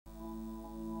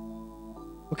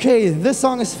Okay, this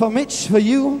song is for Mitch, for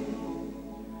you.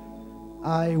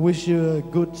 I wish you a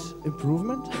good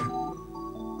improvement.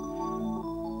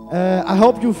 I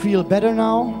hope you feel better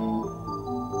now.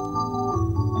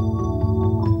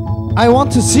 I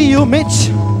want to see you,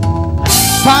 Mitch.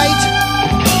 Fight,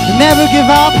 never give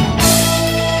up.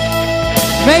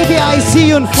 Maybe I see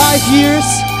you in 5 years.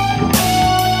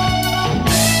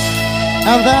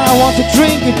 And then I want to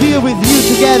drink a beer with you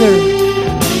together.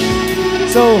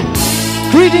 So,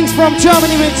 greetings from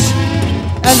Germany, Mitch.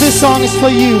 And this song is for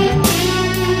you.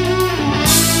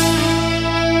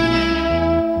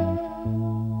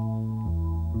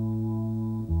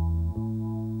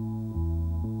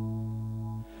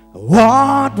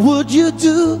 What would you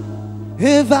do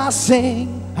if I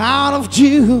sang out of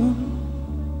June?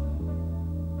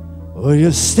 Will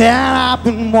you stand up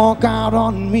and walk out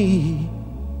on me?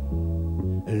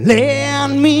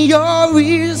 Lend me your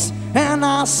ears and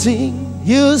I'll sing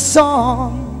you a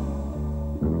song.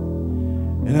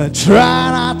 And I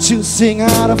try not to sing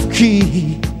out of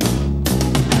key.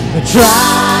 I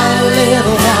try a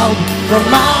little help from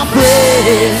my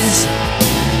friends.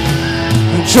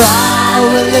 I try a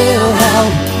little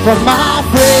help from my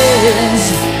friends.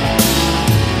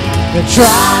 I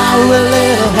try a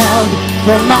little help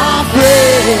from my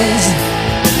friends.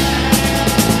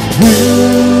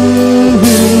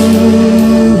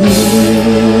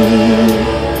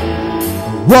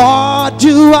 What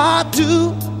do I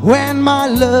do when my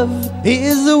love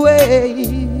is away?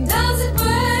 Does it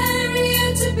worry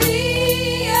you to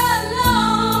be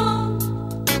alone?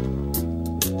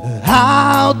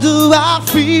 How do I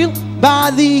feel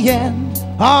by the end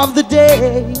of the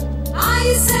day? Are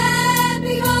you sad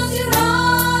because you're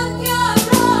on your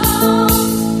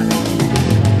own?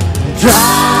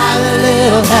 Try a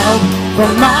little help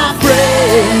from my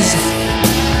friends.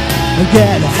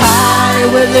 Get high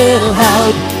with little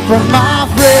help from my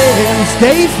friends.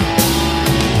 Dave,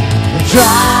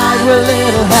 try with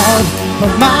little help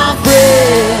from my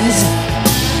friends.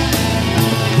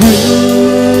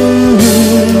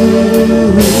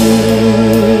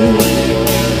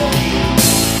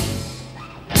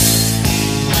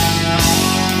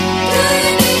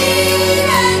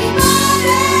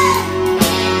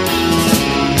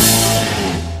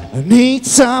 I need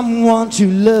someone to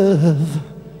love.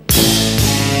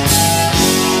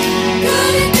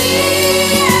 Could it be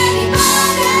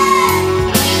anybody?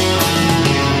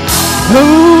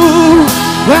 Oh,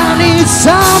 I need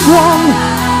someone.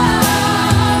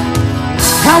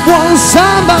 I want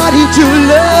somebody to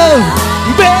love,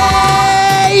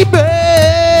 baby.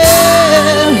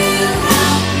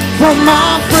 From my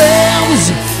friends,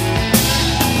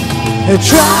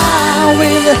 try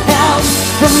with the help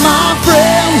from my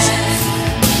friends.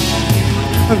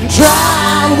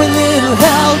 Try with little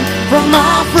help from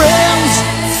my friends.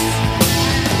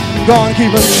 Gonna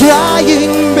keep on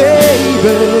trying,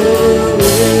 baby.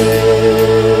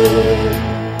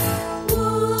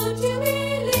 Would you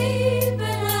believe in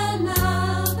a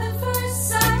love at first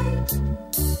sight?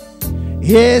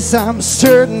 Yes, I'm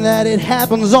certain that it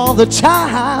happens all the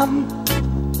time.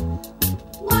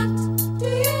 What do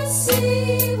you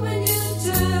see when you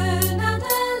turn out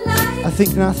the light? I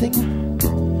think nothing.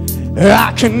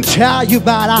 I can tell you,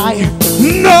 but I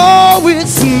know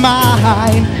it's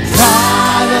mine.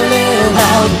 Find a little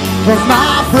help from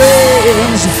my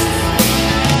friends.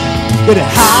 Get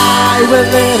high with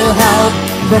little help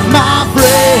from my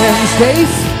friends.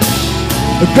 Dave,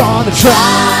 we're gonna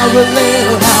try with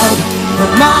little help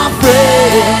from my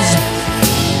friends.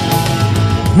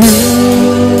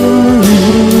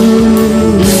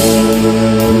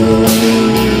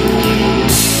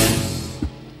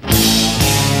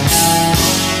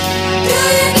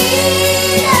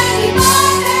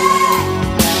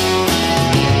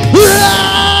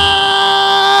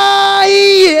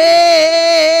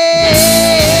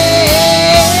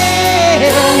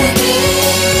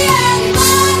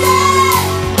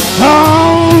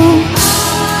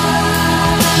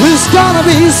 There's gonna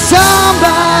be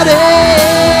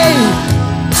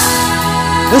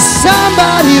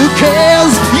somebody who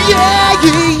cares, yeah,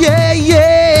 yeah, yeah,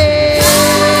 yeah.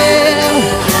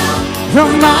 From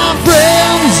my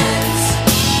friends,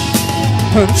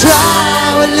 try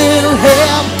a little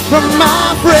help from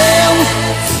my friends.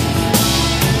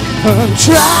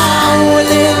 Try a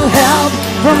little help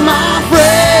from my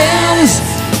friends.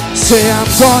 Say I'm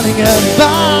turning a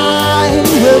bind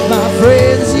with my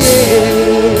friends, yeah.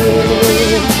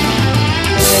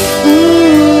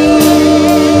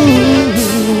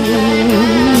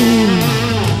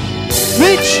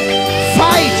 Mitch,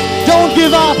 fight, don't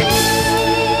give up.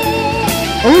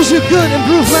 I wish you good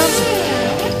improvement.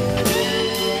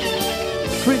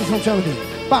 Greetings from Germany.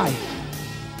 Bye.